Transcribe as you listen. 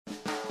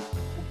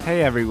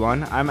Hey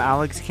everyone, I'm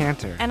Alex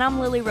Cantor. And I'm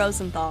Lily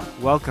Rosenthal.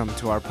 Welcome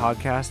to our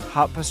podcast,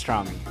 Hot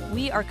Pastrami.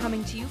 We are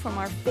coming to you from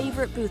our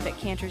favorite booth at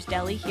Cantor's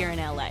Deli here in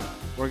LA.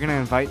 We're going to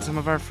invite some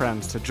of our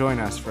friends to join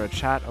us for a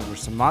chat over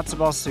some matzo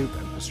ball soup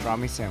and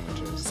pastrami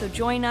sandwiches. So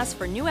join us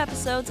for new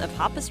episodes of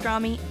Hot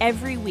Pastrami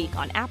every week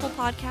on Apple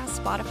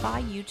Podcasts,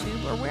 Spotify,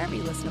 YouTube, or wherever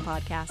you listen to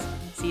podcasts.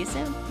 See you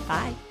soon.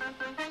 Bye.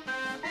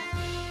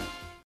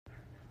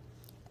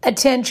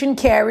 Attention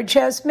Carriage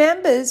House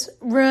members,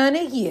 Rana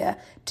here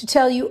to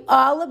tell you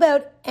all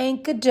about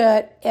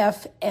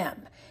Anchor.fm.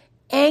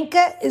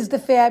 Anchor is the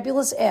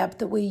fabulous app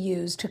that we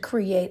use to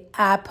create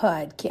our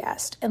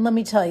podcast. And let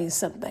me tell you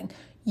something.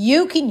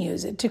 You can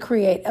use it to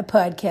create a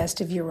podcast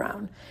of your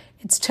own.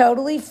 It's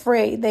totally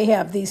free. They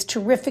have these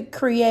terrific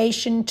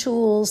creation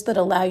tools that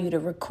allow you to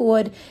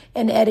record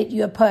and edit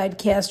your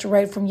podcast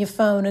right from your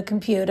phone or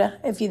computer,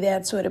 if you're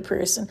that sort of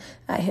person.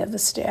 I have a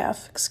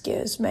staff,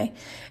 excuse me.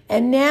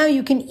 And now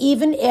you can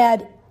even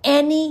add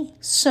any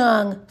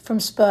song from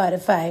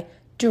Spotify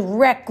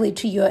directly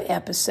to your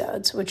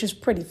episodes, which is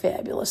pretty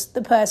fabulous.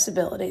 The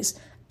possibilities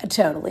are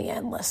totally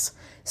endless.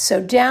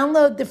 So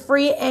download the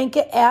free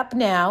Anchor app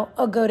now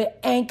or go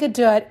to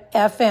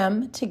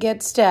anchor.fm to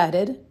get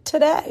started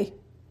today.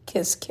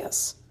 Kiss,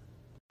 kiss.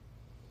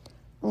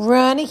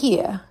 Rana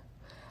here.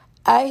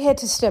 I had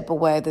to step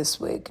away this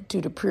week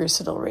due to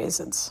personal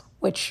reasons,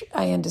 which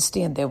I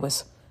understand there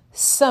was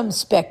some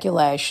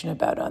speculation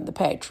about on the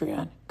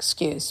Patreon.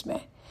 Excuse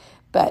me.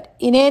 But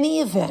in any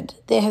event,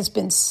 there has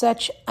been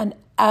such an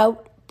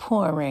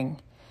outpouring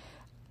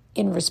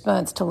in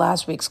response to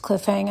last week's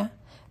cliffhanger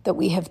that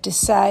we have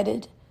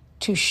decided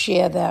to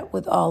share that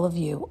with all of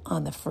you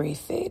on the free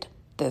feed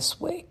this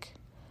week.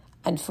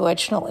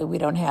 Unfortunately, we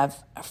don't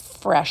have a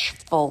fresh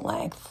full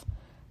length,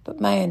 but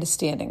my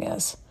understanding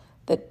is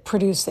that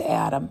producer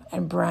Adam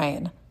and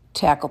Brian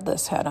tackled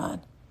this head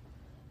on.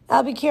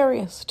 I'll be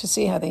curious to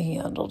see how they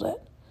handled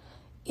it.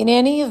 In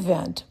any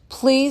event,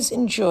 please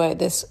enjoy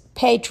this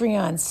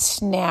Patreon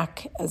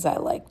snack, as I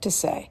like to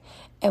say,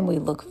 and we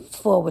look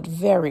forward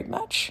very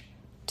much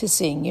to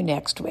seeing you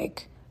next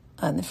week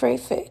on the free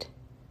feed.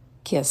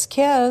 Kiss,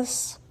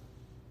 kiss.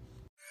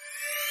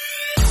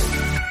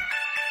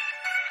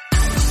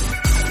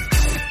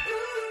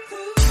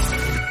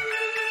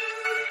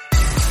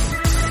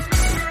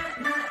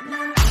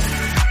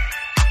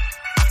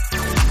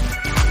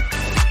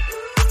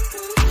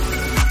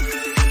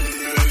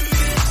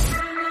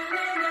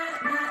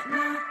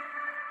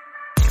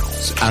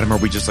 Adam, are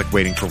we just like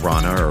waiting for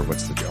Rana or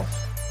what's the deal?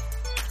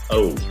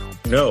 Oh,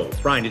 no.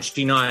 Brian, did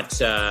she not?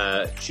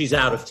 She's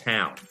out of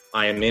town.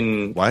 I am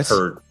in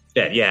her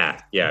stead.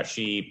 Yeah.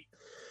 She.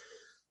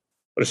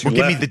 Well,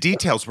 give me the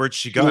details. Where'd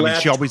she go?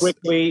 She always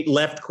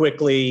left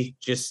quickly.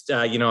 Just,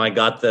 I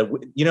got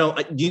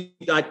the,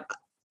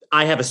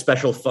 I have a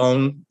special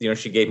phone.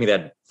 She gave me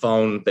that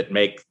phone that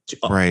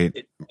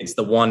it's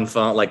the one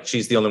phone. Like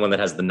she's the only one that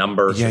has the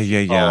number. Yeah.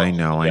 I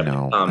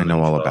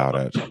know all about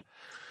it.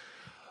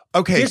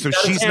 Okay, so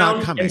she's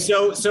not coming. And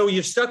so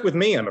you're stuck with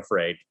me, I'm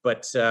afraid.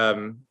 But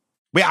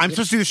wait, I'm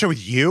supposed to do the show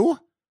with you?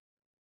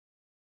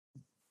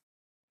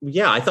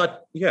 Yeah, I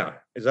thought. Yeah,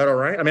 is that all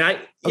right? I mean,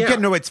 Okay,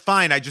 no, it's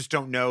fine. I just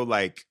don't know.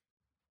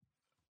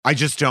 I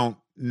just don't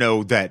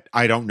know that.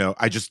 I don't know.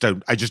 I just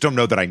don't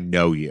know that I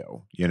know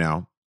you.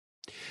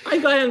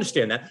 I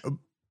understand that, but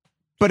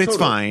totally. It's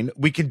fine.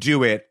 We can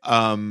do it.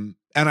 And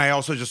I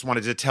also just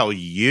wanted to tell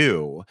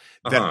you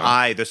that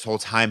I this whole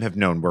time have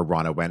known where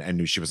Rana went and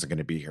knew she wasn't going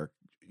to be here.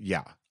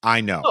 Yeah,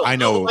 I know. I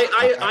know.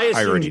 I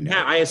already knew.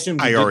 I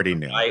assumed. I already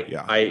knew.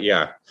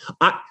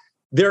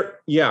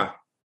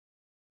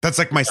 That's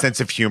like my sense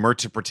of humor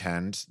to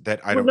pretend that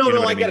I don't.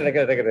 No, I get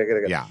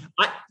it. Yeah.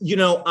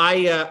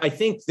 I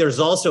think there's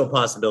also a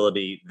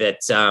possibility that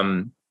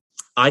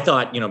I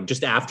thought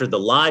just after the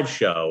live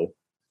show,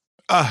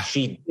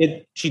 she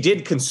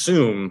did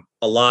consume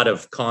a lot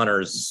of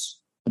Connor's.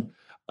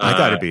 I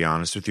got to be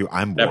honest with you.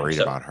 I'm worried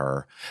about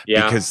her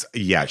because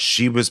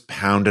she was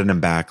pounding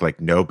him back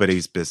like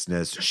nobody's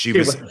business. She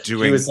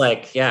was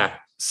like,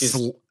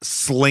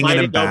 slinging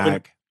him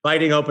back,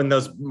 biting open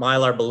those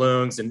Mylar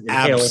balloons and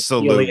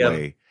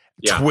absolutely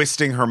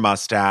twisting her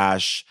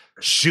mustache,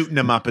 shooting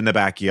him up in the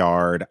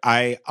backyard.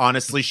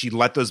 She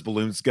let those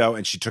balloons go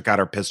and she took out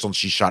her pistol and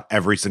she shot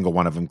every single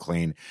one of them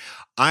clean.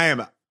 I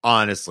am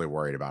honestly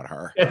worried about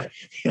her.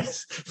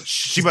 Yes.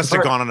 She must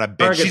have gone on a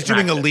binge. She's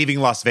doing a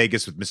Leaving Las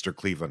Vegas with Mr.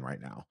 Cleveland right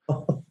now.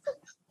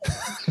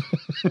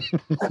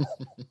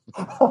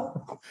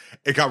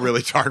 It got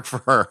really dark for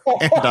her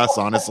and us,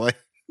 honestly.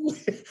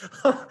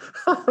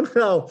 Oh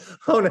no.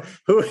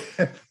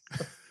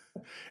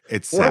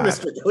 It's sad.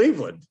 Mr.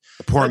 Cleveland.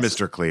 Poor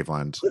Mr.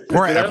 Cleveland.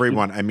 Poor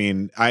everyone. I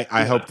mean,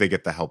 I hope they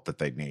get the help that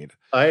they need.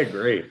 I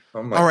agree.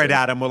 All right,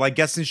 Adam. Well, I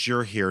guess since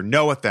you're here,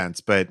 no offense,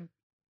 but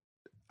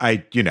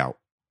I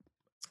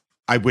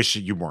wish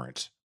you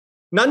weren't.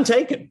 None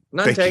taken.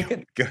 None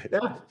taken. Good.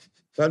 Yeah.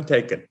 None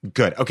taken.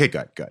 Good. Okay,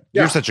 good. Yeah.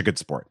 You're such a good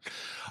sport.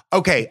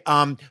 Okay,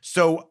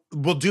 so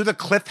we'll do the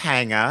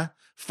cliffhanger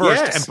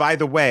first. Yes. And by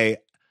the way,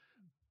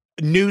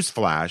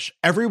 newsflash,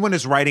 everyone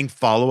is writing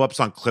follow-ups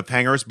on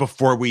cliffhangers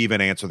before we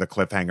even answer the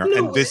cliffhanger.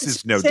 No, and this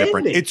is no insanity.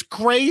 different. It's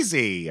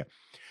crazy.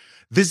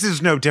 This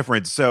is no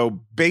different.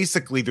 So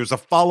basically, there's a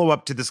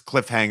follow-up to this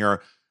cliffhanger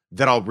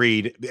that I'll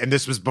read. And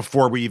this was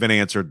before we even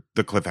answered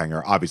the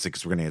cliffhanger, obviously,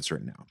 because we're going to answer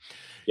it now.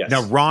 Yes.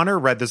 Now, Ronner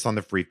read this on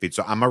the free feed,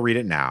 so I'm going to read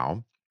it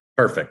now.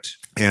 Perfect.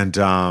 And,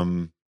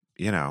 Do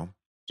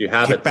you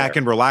have kick it back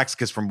there? and relax,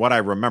 because from what I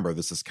remember,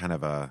 this is kind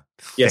of a...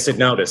 Yes, I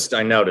noticed.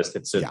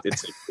 It's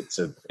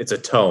a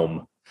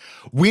tome.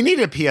 We need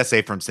a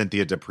PSA from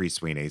Cynthia Dupree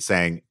Sweeney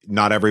saying,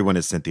 not everyone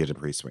is Cynthia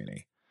Dupree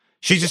Sweeney.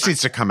 She just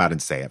needs to come out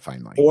and say it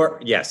finally.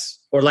 Or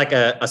like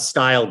a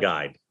style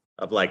guide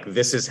of like,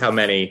 this is how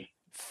many...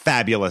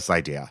 Fabulous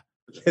idea.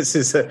 This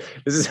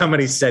is how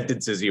many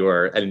sentences you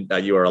are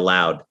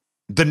allowed.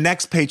 The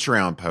next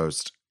Patreon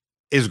post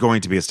is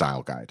going to be a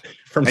style guide.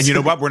 And you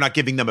know what? We're not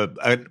giving them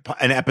an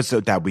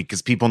episode that week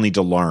because people need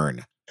to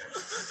learn.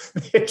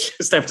 They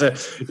just have to.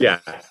 Yeah,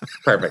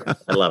 perfect.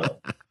 I love it.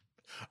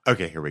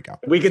 Okay, here we go.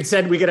 We could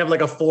have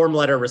like a form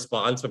letter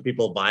response when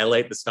people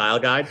violate the style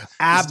guide.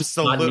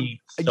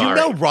 Absolutely. You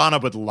know, Rana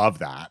would love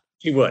that.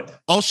 She would.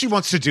 All she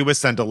wants to do is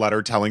send a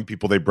letter telling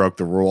people they broke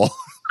the rule.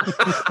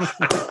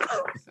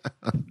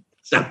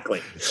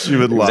 Exactly. She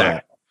would love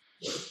it.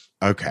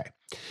 Okay.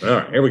 All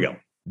right, here we go.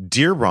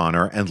 Dear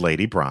Ronner and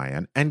Lady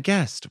Brian and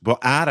guest. Well,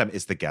 Adam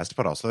is the guest,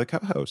 but also the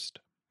co-host.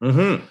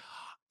 Mm-hmm.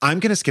 I'm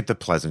going to skip the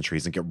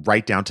pleasantries and get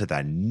right down to the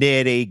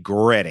nitty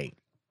gritty.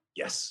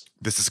 Yes.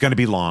 This is going to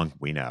be long,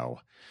 we know.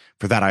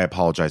 For that, I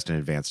apologized in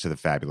advance to the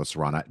fabulous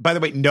Rana. By the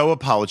way, no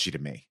apology to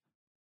me.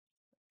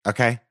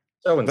 Okay?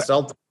 So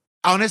insulting.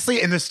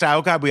 Honestly, in the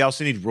style guide, we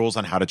also need rules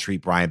on how to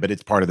treat Brian, but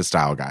it's part of the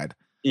style guide.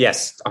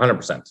 Yes,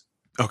 100%.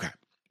 Okay.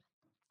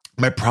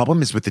 My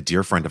problem is with a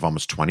dear friend of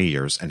almost 20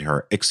 years and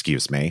her,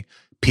 excuse me,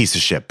 piece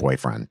of shit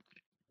boyfriend.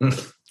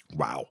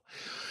 Wow.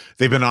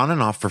 They've been on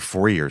and off for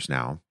 4 years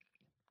now.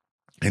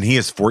 And he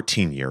is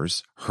 14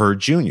 years, her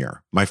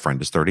junior. My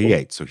friend is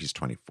 38, so he's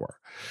 24.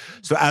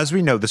 So as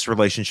we know, this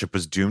relationship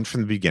was doomed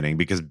from the beginning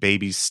because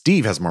baby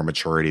Steve has more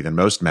maturity than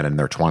most men in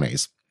their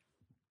 20s.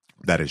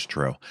 That is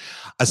true.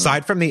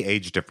 Aside from the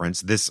age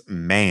difference, this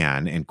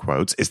man, in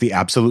quotes, is the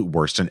absolute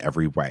worst in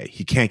every way.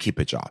 He can't keep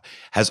a job,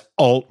 has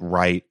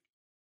alt-right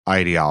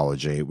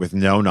ideology with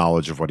no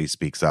knowledge of what he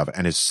speaks of,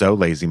 and is so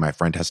lazy my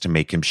friend has to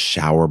make him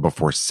shower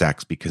before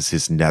sex because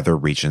his nether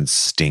regions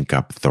stink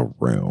up the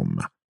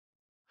room.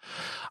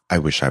 I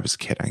wish I was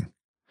kidding.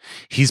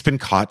 He's been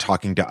caught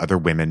talking to other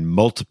women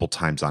multiple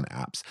times on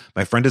apps.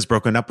 My friend has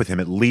broken up with him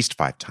at least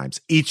 5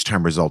 times, each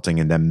time resulting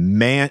in them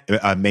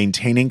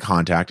maintaining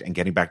contact and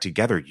getting back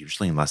together,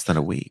 usually in less than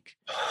a week.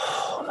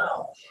 Oh,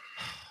 no.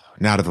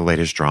 Now to the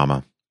latest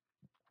drama.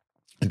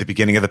 At the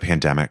beginning of the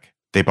pandemic,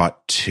 they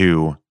bought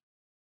 2...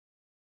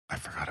 I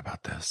forgot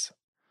about this.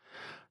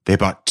 They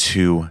bought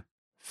 2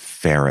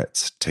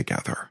 ferrets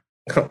together.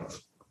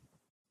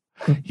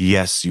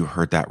 Yes, you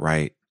heard that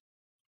right.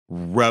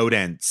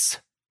 Rodents.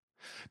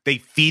 They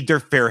feed their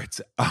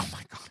ferrets. Oh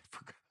my God. I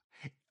forgot.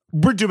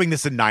 We're doing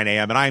this at 9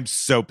 a.m. and I'm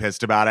so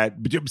pissed about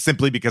it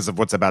simply because of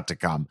what's about to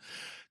come.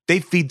 They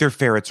feed their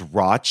ferrets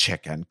raw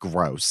chicken,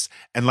 gross,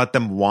 and let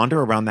them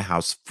wander around the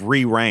house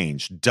free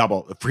range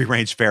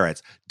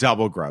ferrets,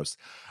 double gross.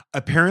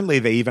 Apparently,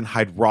 they even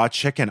hide raw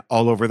chicken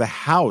all over the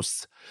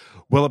house.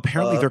 Well,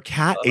 apparently their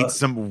cat ate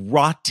some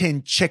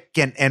rotten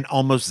chicken and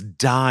almost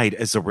died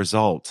as a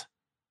result.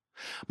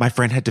 My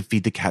friend had to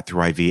feed the cat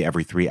through IV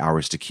every 3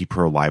 hours to keep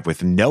her alive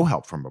with no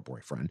help from her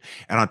boyfriend.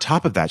 And on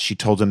top of that, she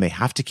told him they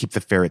have to keep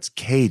the ferrets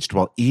caged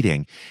while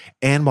eating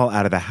and while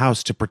out of the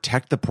house to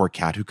protect the poor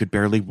cat who could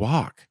barely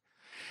walk.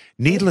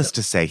 Needless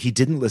to say, he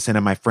didn't listen,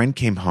 and my friend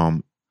came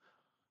home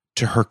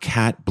to her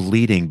cat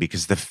bleeding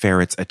because the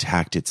ferrets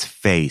attacked its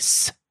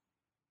face.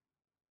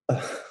 You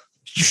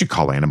should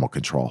call animal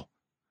control.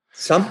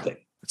 Something.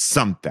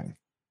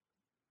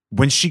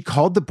 When she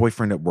called the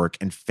boyfriend at work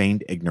and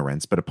feigned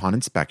ignorance, but upon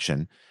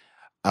inspection,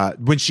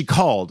 when she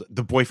called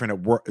the boyfriend at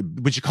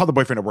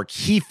work,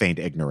 he feigned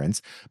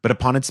ignorance, but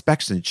upon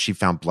inspection, she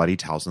found bloody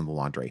towels in the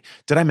laundry.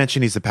 Did I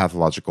mention he's a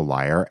pathological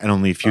liar? And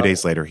only a few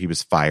days later, he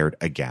was fired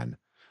again.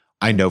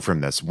 I know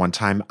from this. One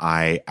time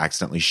I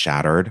accidentally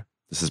shattered.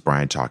 This is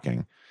Brian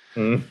talking.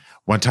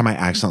 One time I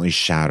accidentally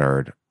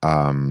shattered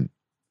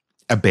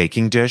a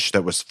baking dish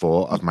that was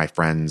full of my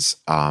friend's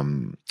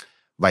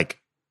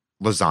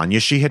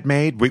lasagna she had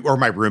made. We were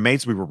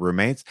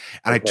roommates,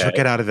 and I took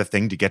it out of the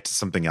thing to get to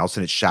something else,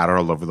 and it shattered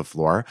all over the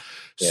floor.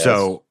 Yes.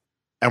 So,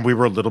 and we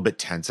were a little bit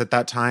tense at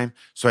that time,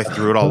 so I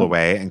threw it all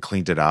away and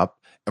cleaned it up.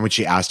 And when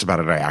she asked about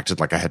it, I acted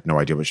like I had no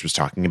idea what she was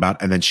talking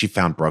about. And then she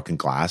found broken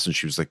glass, and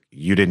she was like,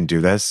 "You didn't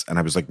do this?" And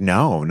I was like,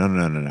 No.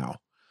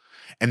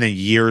 And then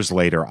years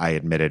later, I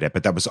admitted it,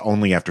 but that was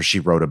only after she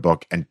wrote a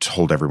book and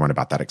told everyone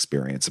about that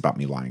experience, about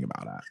me lying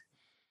about it.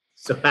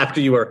 So after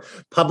you were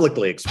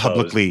publicly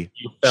exposed, you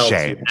felt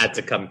shamed. You had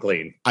to come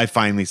clean. I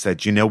finally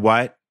said, you know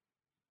what?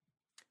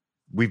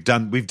 We've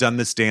done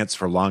this dance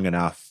for long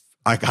enough.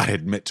 I got to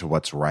admit to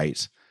what's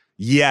right.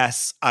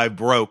 Yes, I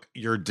broke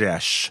your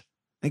dish.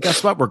 And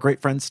guess what? We're great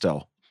friends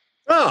still.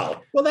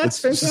 Oh, well, that's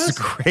fantastic. This is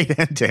a great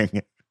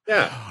ending.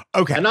 Yeah.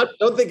 Okay. And I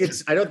don't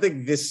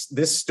think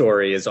this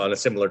story is on a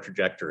similar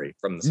trajectory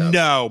from the South.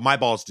 No, my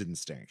balls didn't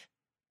stink.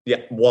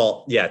 Yeah.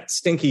 Well, yeah.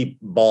 Stinky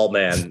ball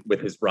man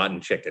with his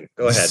rotten chicken.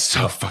 Go ahead.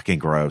 So fucking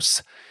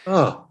gross.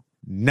 Oh.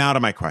 Now to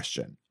my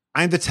question.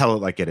 I'm the tell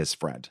it like it is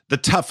friend, the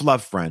tough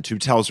love friend who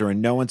tells her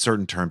in no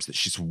uncertain terms that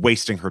she's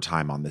wasting her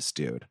time on this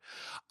dude.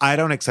 I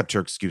don't accept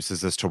her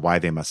excuses as to why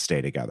they must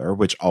stay together,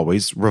 which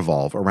always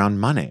revolve around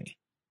money.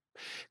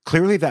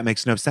 Clearly, that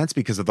makes no sense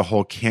because of the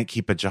whole can't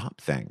keep a job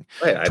thing.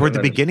 Right, Toward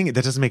the beginning,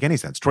 that doesn't make any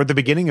sense. Toward the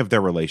beginning of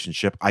their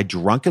relationship, I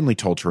drunkenly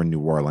told her in New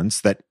Orleans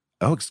that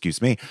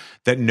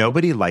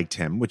nobody liked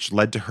him, which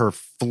led to her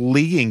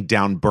fleeing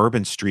down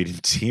Bourbon Street in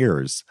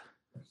tears,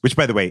 which,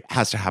 by the way,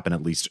 has to happen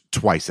at least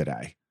twice a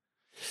day.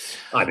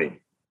 I mean,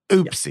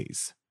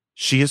 oopsies. Yeah.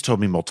 She has told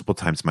me multiple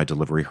times my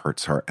delivery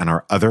hurts her, and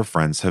our other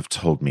friends have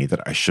told me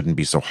that I shouldn't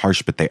be so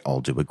harsh, but they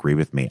all do agree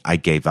with me. I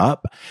gave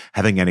up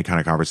having any kind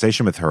of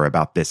conversation with her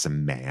about this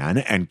man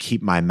and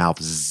keep my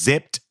mouth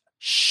zipped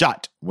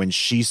shut when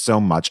she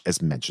so much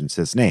as mentions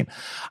his name.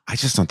 I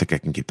just don't think I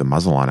can keep the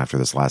muzzle on after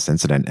this last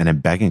incident, and I'm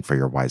begging for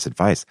your wise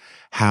advice.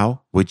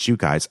 How would you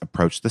guys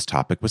approach this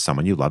topic with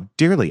someone you love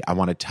dearly? I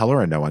want to tell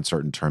her in no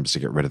uncertain terms to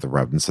get rid of the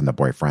rodents and the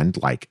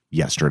boyfriend like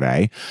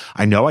yesterday.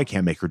 I know I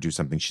can't make her do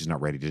something she's not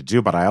ready to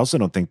do, but I also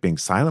don't think being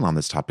silent on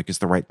this topic is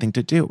the right thing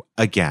to do.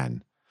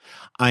 Again,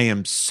 I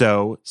am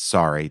so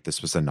sorry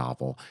this was a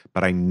novel,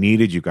 but I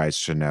needed you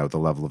guys to know the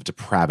level of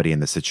depravity in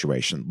the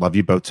situation. Love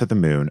you both to the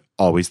moon.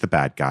 Always the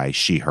bad guy,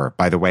 she, her.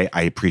 By the way,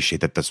 I appreciate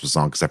that this was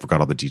long because I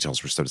forgot all the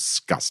details were so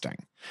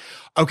disgusting.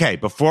 Okay,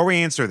 before we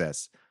answer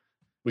this,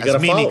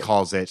 as Mimi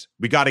calls it,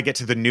 we got to get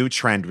to the new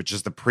trend, which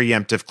is the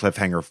preemptive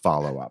cliffhanger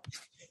follow-up.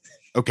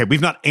 Okay,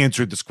 we've not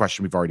answered this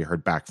question. We've already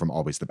heard back from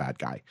Always the Bad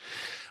Guy.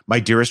 My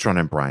dearest Ron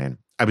and Brian,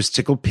 I was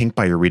tickled pink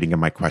by your reading of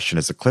my question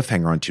as a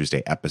cliffhanger on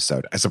Tuesday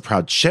episode. As a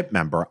proud SHIP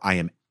member, I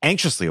am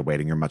anxiously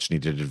awaiting your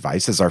much-needed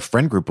advice as our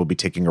friend group will be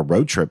taking a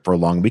road trip for a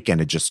long weekend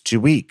in just 2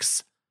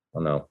 weeks. Oh,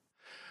 no.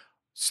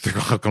 So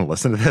they're not going to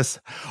listen to this.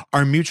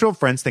 Our mutual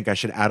friends think I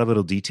should add a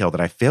little detail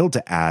that I failed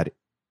to add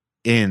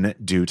in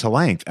due to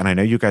length. And I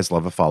know you guys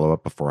love a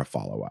follow-up before a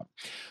follow-up.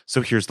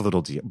 So here's the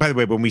little deal. By the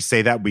way, when we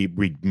say that, we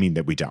mean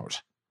that we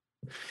don't.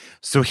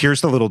 So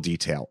here's the little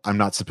detail I'm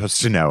not supposed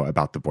to know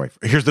about the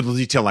boyfriend. Here's the little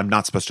detail I'm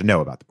not supposed to know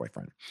about the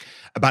boyfriend.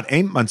 About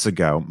 8 months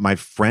ago, my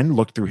friend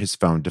looked through his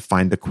phone to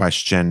find the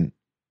question,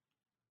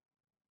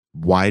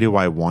 why do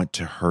I want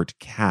to hurt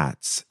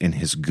cats, in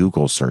his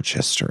Google search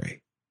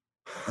history.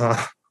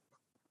 Huh.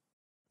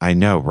 I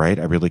know, right?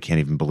 I really can't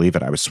even believe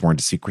it. I was sworn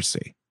to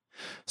secrecy.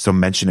 So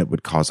mentioning it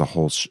would cause a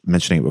whole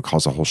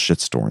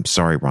shitstorm.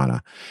 Sorry,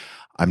 Rana.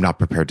 I'm not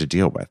prepared to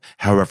deal with.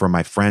 However,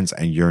 my friends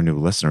and your new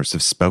listeners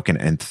have spoken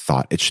and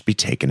thought it should be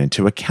taken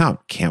into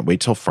account. Can't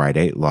wait till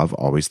Friday. Love,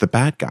 Always the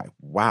Bad Guy.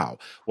 Wow.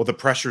 Well, the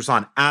pressure's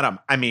on. Adam,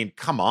 I mean,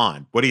 come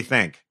on. What do you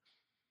think?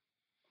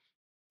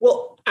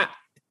 Well,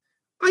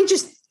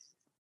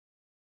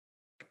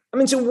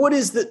 so what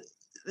is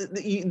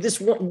this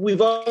one?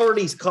 We've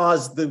already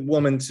caused the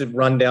woman to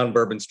run down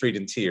Bourbon Street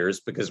in tears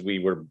because we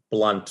were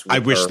blunt. I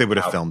wish they would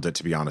have filmed it,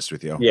 to be honest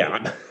with you.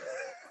 Yeah.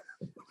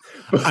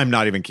 I'm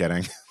not even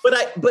kidding.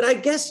 But I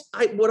guess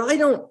I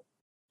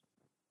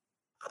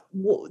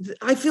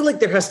feel like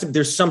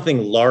there's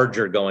something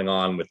larger going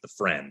on with the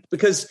friend,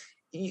 because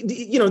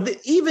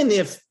even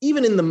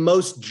in the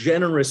most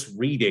generous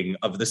reading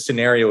of the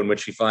scenario in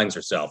which she finds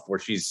herself, where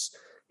she's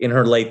in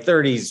her late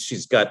 30s,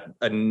 she's got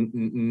a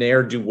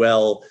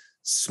ne'er-do-well,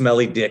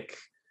 smelly dick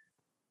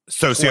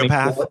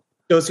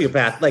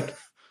sociopath. Like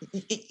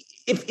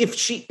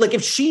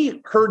if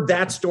she heard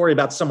that story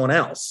about someone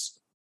else,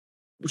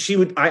 she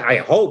would, I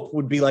hope,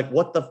 would be like,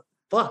 what the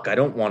fuck? I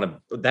don't want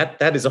to,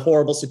 that is a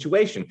horrible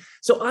situation.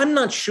 So I'm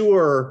not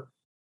sure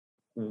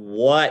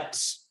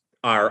what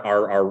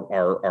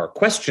our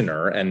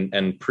questioner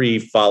and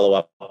follow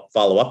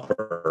up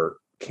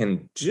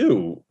can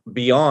do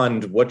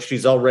beyond what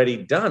she's already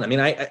done. I mean,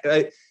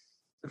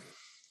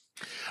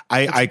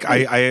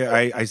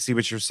 I see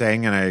what you're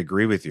saying, and I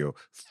agree with you.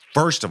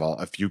 First of all,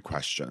 a few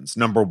questions.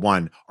 Number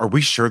one, are we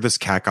sure this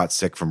cat got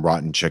sick from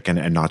rotten chicken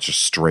and not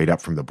just straight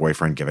up from the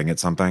boyfriend giving it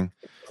something?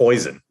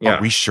 Poison. Yeah.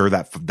 Are we sure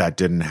that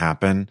didn't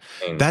happen?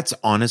 That's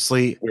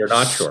honestly... We're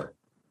not sure.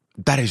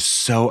 That is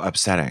so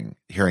upsetting,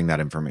 hearing that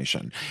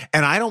information.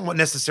 And I don't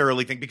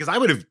necessarily think, because I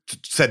would have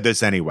said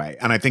this anyway,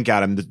 and I think,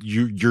 Adam, that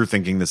you're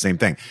thinking the same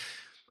thing.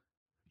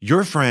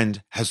 Your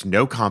friend has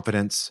no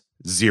confidence,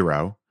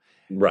 zero.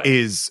 Right.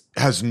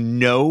 Has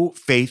no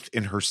faith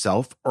in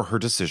herself or her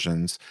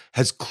decisions,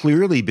 has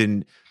clearly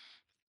been,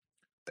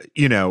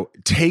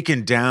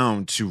 taken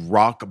down to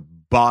rock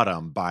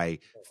bottom by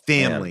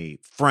family,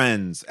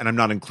 friends, and I'm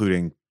not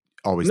including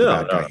Always the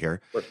Bad Guy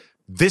here.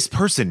 This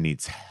person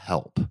needs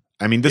help.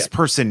 I mean, this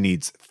person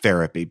needs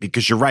therapy,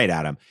 because you're right,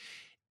 Adam.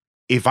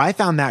 If I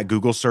found that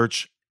Google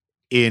search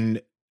in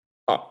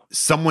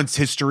someone's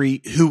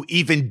history who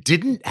even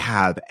didn't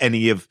have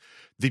any of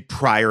the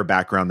prior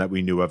background that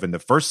we knew of in the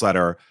first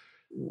letter,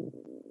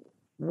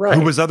 right,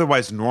 who was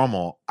otherwise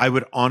normal, I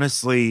would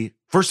honestly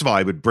first of all,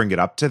 I would bring it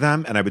up to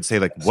them and I would say,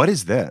 like, what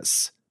is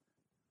this?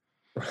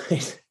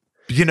 Right.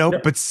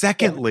 But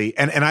secondly,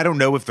 and I don't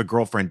know if the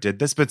girlfriend did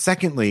this, but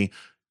secondly,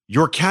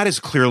 your cat is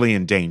clearly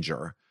in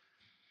danger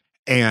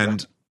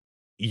and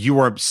you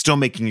are still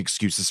making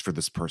excuses for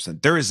this person.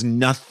 There is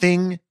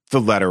nothing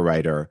the letter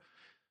writer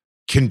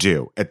can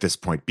do at this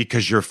point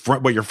because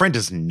what your friend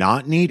does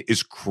not need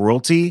is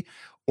cruelty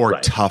or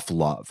tough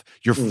love.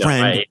 Your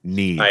friend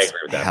needs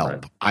help,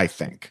 friend. I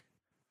think.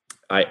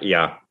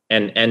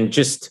 And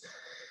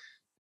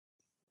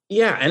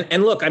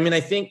look, I mean, I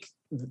think,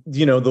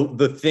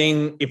 the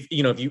thing,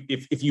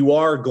 if you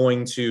are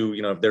going to,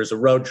 if there's a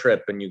road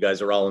trip and you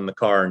guys are all in the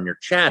car and you're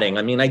chatting,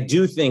 I mean, I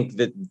do think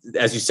that,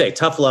 as you say,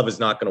 tough love is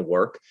not going to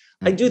work.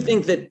 Mm-hmm. I do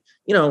think that,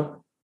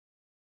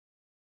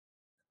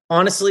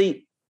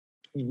 honestly,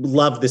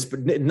 love this,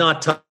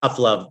 not tough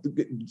love,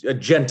 a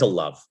gentle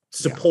love,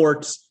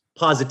 support,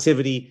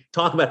 positivity,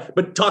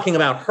 talking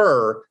about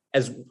her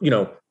as,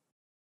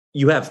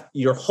 you have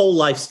your whole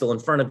life still in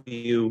front of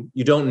you.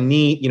 You don't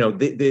need,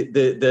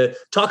 the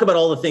talk about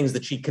all the things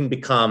that she can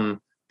become,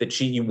 that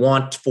you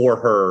want for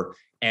her.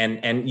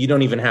 And you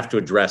don't even have to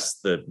address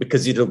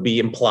because it'll be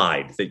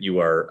implied that you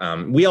are,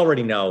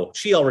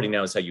 she already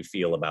knows how you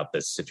feel about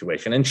this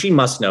situation. And she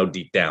must know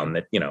deep down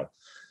that,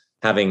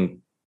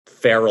 having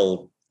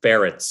feral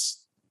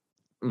ferrets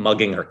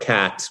mugging her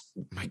cat.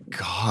 My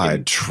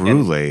God,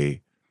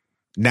 truly.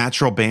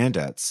 Natural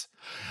bandits.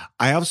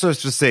 I also have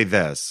to say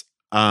this.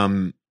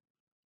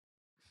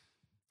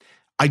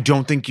 I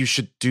don't think you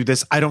should do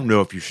this. I don't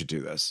know if you should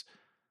do this.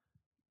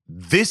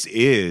 This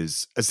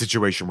is a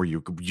situation where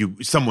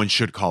someone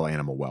should call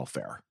animal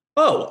welfare.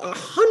 Oh,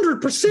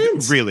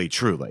 100%. Really,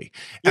 truly.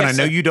 And I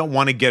know you don't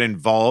want to get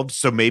involved,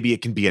 so maybe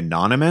it can be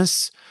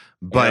anonymous,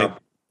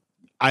 but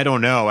I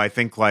don't know. I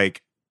think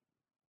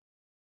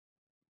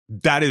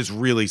that is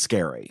really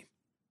scary.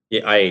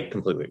 Yeah, I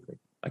completely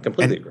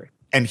agree.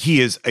 And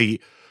he is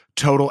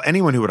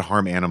anyone who would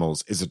harm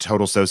animals is a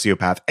total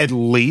sociopath. At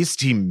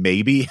least he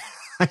maybe,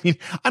 I mean,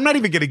 I'm not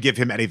even going to give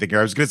him anything here.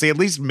 I was going to say, at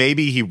least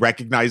maybe he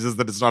recognizes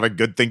that it's not a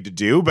good thing to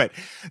do, but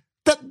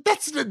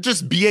that's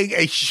just being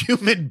a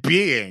human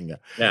being.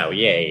 No,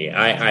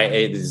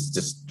 it is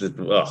just,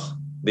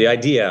 the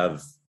idea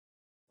of,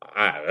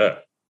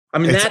 I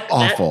mean, it's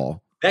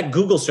awful. That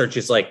Google search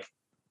is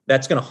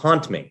that's going to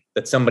haunt me,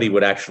 that somebody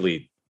would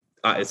actually,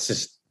 it's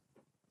just,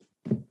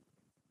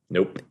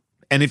 nope.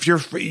 And if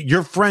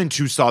your friend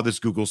who saw this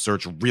Google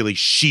search, really,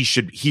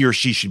 he or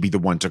she should be the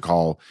one to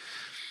call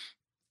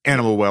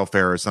animal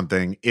welfare or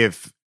something.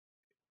 If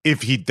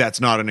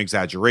that's not an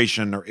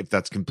exaggeration or if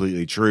that's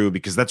completely true,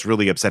 because that's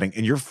really upsetting.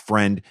 And your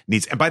friend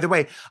needs. And by the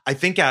way, I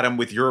think, Adam,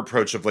 with your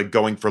approach of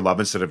going for love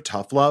instead of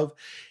tough love,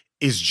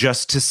 is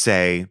just to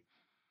say,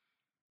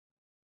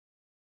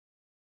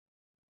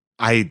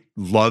 I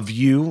love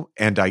you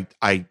and I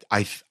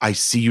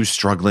see you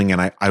struggling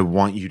and I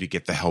want you to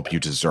get the help you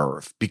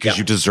deserve because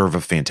you deserve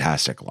a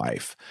fantastic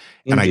life.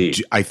 Indeed.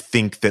 And I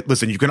think that,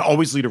 listen, you can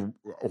always lead and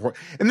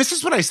this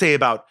is what I say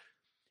about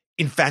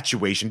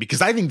infatuation,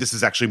 because I think this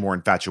is actually more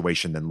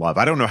infatuation than love.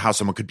 I don't know how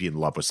someone could be in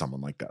love with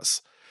someone like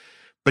this,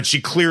 but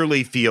she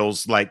clearly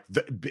feels like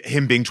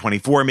him being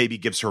 24 maybe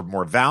gives her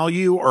more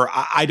value, or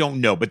I don't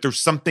know, but there's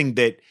something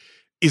that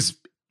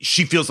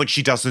she feels like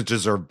she doesn't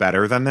deserve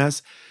better than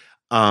this.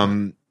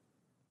 And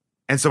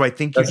so I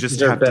think you just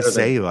have to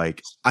say,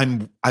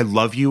 I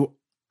love you.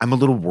 I'm a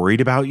little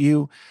worried about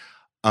you.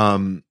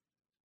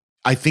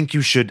 I think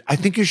you should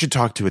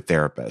talk to a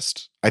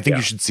therapist. I think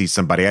you should see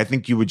somebody. I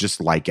think you would just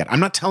like it. I'm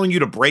not telling you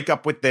to break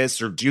up with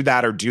this or do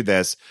that or do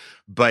this,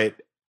 but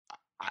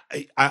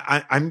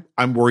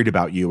I'm worried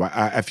about you.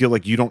 I feel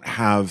like you don't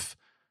have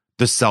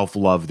the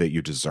self-love that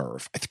you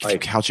deserve. I think if you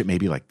couch it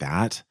maybe like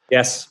that.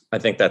 Yes, I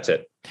think that's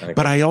it.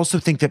 But I also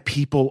think that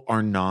people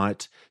are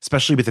not,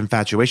 especially with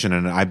infatuation,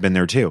 and I've been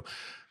there too.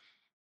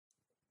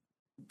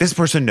 This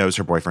person knows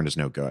her boyfriend is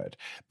no good,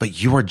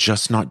 but you are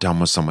just not done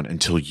with someone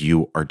until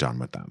you are done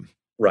with them.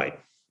 Right.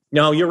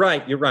 No, you're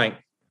right.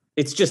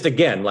 It's just,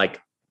 again,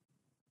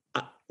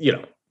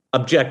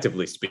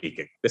 objectively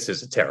speaking, this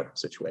is a terrible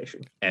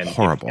situation. And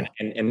horrible.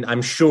 And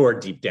I'm sure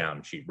deep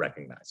down she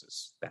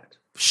recognizes that.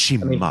 She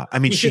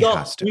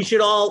has to. We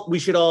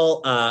should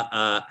all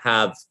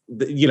have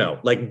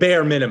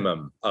bare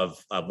minimum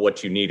of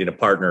what you need in a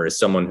partner is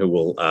someone who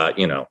will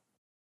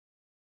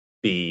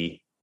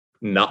be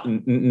not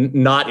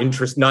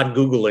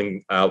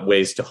Googling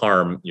ways to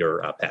harm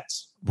your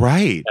pets.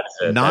 Right.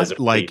 Not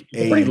like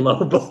a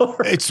low bar.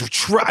 It's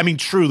true. I mean,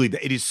 truly,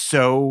 it is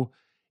so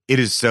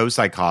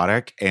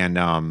psychotic, and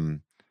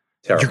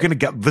you're going to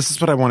get, this is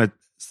what I want to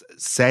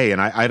say. And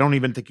I don't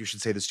even think you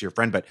should say this to your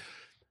friend, but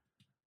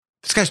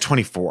this guy's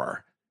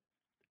 24.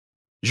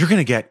 You're going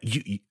to get,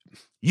 you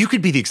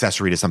could be the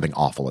accessory to something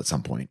awful at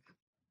some point,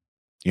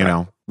 you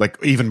know,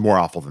 even more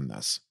awful than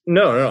this.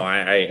 No.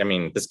 I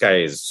mean, this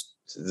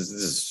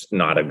is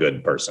not a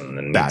good person.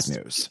 And bad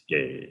news.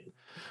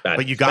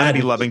 But you got to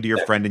be loving to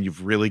your friend, and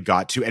you've really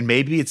got to. And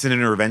maybe it's an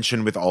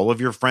intervention with all of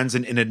your friends,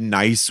 and in a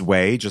nice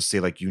way, just say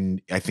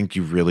I think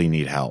you really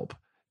need help.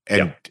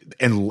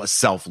 and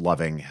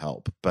self-loving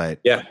help. But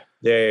yeah.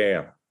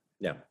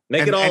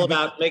 Make it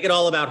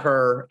all about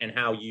her and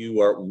how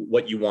you are,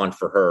 what you want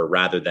for her,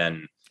 rather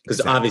than,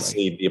 because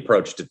obviously the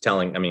approach to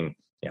telling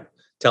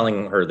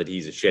her that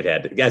he's a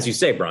shithead, as you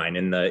say, Brian,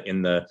 in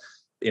the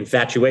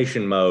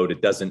infatuation mode,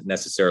 it doesn't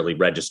necessarily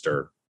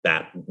register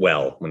that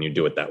well when you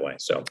do it that way.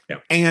 So yeah.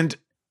 And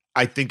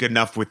I think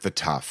enough with the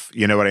tough.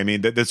 You know what I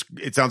mean?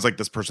 It sounds like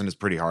this person is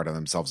pretty hard on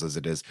themselves as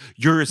it is.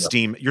 Your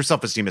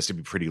self-esteem has to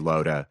be pretty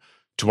low to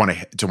want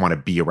to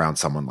be around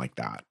someone like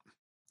that.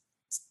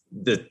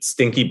 The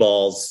stinky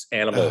balls,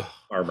 animal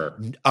armor,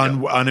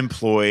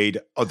 unemployed,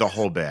 the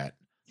whole bit.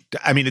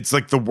 I mean, it's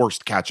like the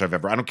worst catch I've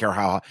ever. I don't care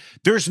how.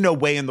 There's no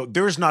way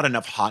there's not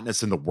enough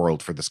hotness in the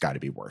world for this guy to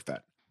be worth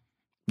it.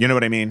 You know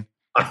what I mean?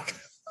 I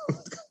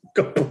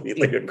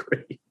completely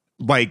agree.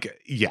 Like,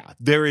 yeah,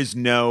 there is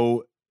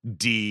no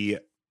D,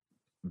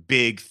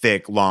 big,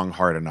 thick, long,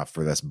 hard enough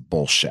for this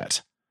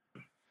bullshit.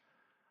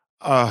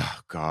 Oh,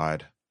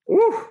 God.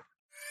 Ooh.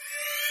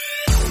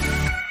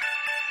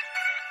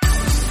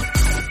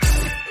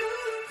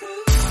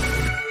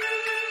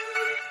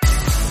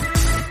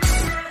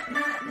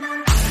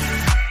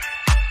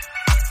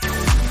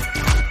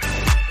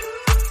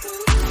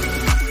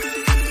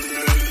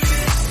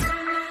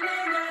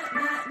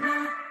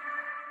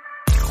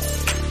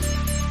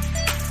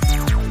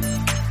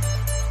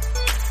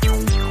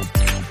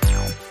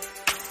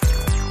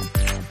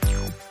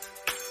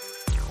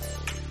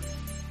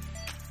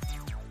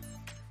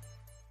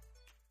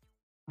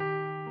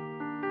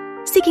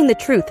 Seeking the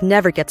truth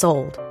never gets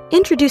old.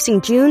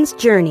 Introducing June's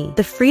Journey,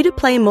 the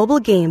free-to-play mobile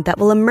game that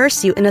will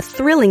immerse you in a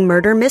thrilling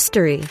murder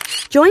mystery.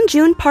 Join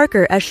June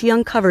Parker as she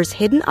uncovers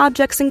hidden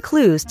objects and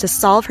clues to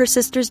solve her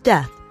sister's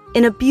death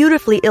in a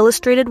beautifully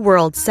illustrated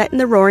world set in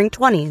the Roaring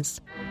 20s.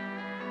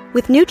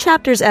 With new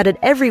chapters added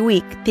every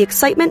week, the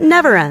excitement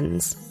never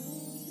ends.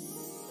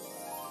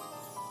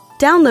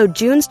 Download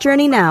June's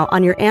Journey now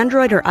on your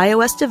Android or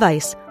iOS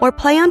device, or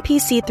play on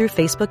PC through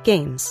Facebook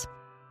Games.